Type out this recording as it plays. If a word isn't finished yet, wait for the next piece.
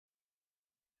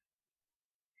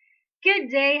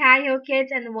Good day, hi-ho kids,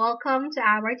 and welcome to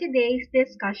our today's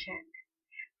discussion.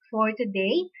 For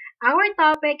today, our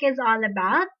topic is all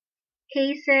about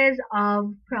cases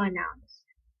of pronouns.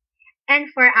 And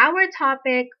for our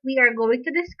topic, we are going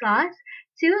to discuss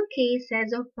two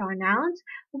cases of pronouns,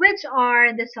 which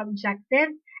are the subjective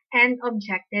and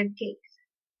objective case.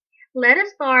 Let us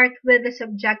start with the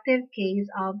subjective case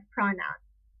of pronoun.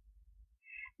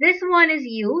 This one is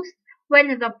used when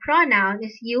the pronoun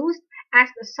is used as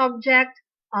the subject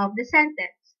of the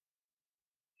sentence.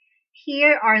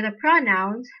 Here are the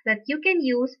pronouns that you can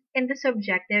use in the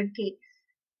subjective case.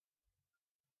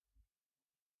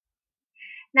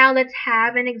 Now let's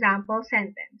have an example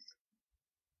sentence.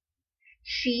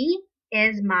 She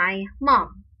is my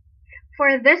mom.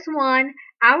 For this one,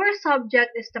 our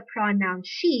subject is the pronoun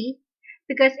she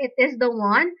because it is the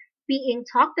one being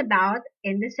talked about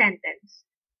in the sentence.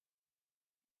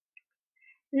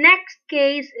 Next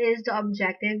case is the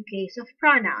objective case of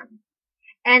pronoun,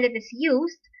 and it is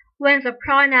used when the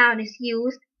pronoun is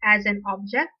used as an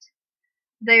object,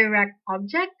 direct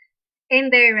object,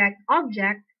 indirect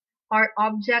object, or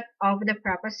object of the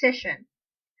preposition.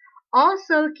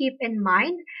 Also keep in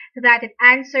mind that it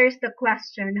answers the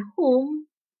question whom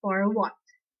or what.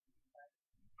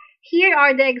 Here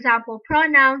are the example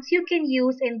pronouns you can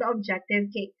use in the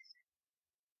objective case.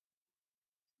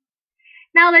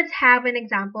 Now let's have an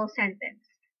example sentence.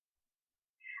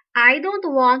 I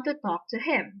don't want to talk to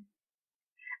him.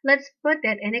 Let's put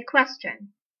it in a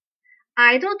question.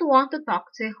 I don't want to talk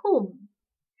to whom?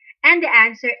 And the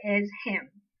answer is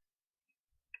him.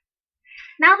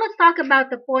 Now let's talk about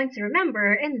the points to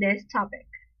remember in this topic.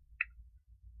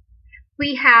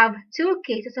 We have two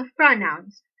cases of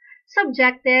pronouns,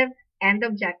 subjective and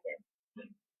objective.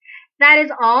 That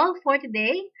is all for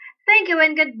today. Thank you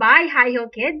and goodbye, hi-ho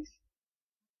kids!